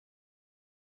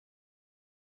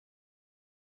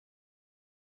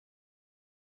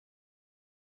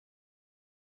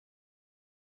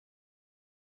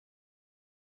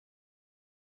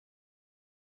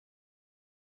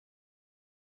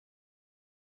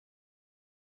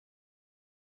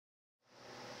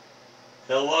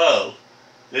Hello,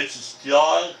 this is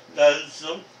John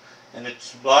Noziam, and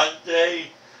it's Monday,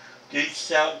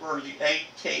 December the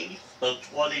 18th of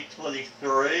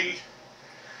 2023.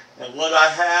 And what I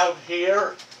have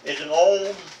here is an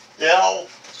old Dell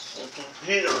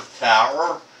computer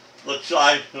tower, which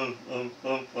I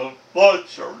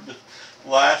butchered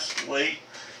last week.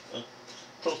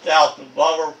 Took out the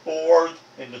motherboard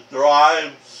and the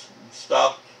drives and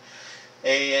stuff.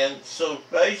 And so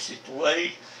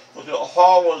basically, we're going to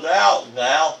haul it out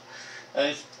now,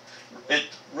 and it's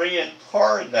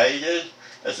reincarnated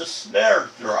as a snare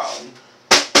drum.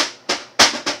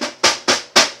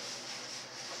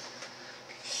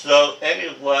 So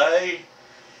anyway,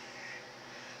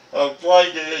 I'm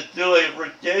going to do a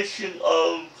rendition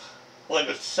of When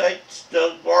the Saints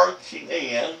Go Marching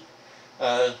In.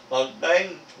 My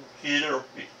main computer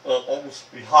almost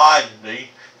behind me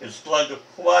is going to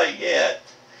play it,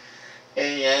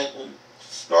 and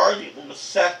starting in the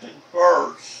second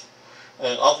verse,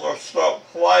 and I'm going to start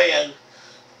playing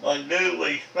my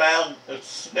newly found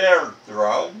snare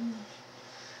drum.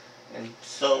 And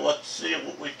so let's see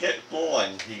what we get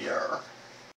going here.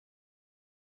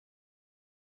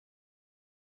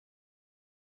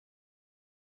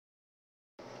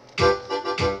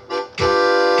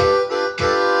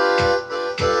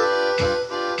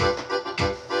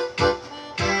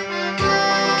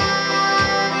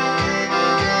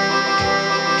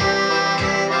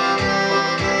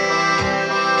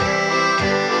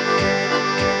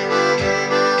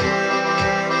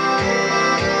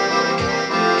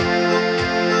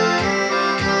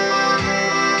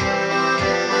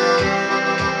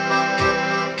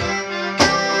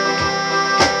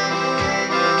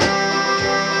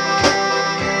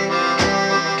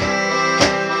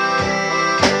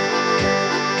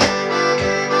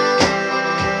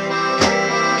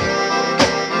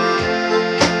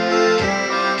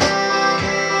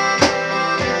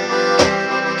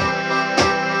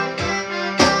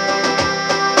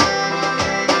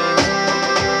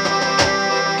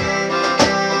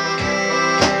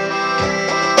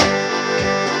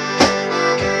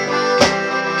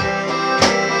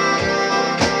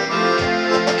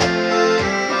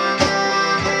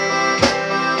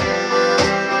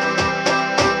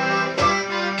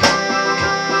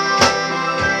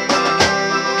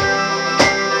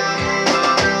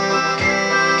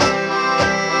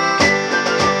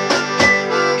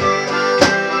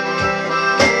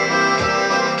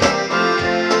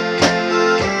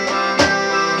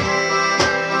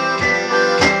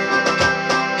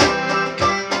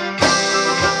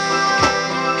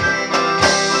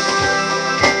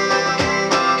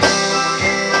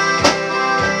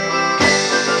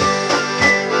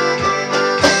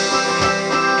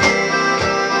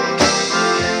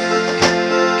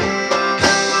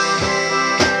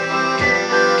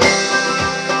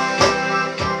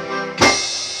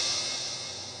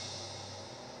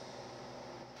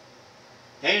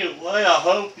 Anyway, I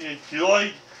hope you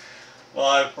enjoyed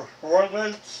my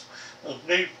performance of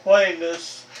me playing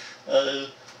this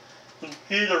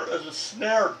computer as a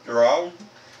snare drum.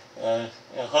 I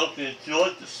hope you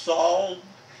enjoyed the song.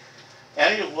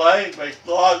 Anyway, may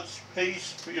God's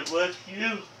peace be with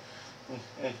you.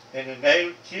 In the name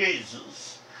of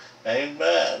Jesus.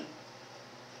 Amen.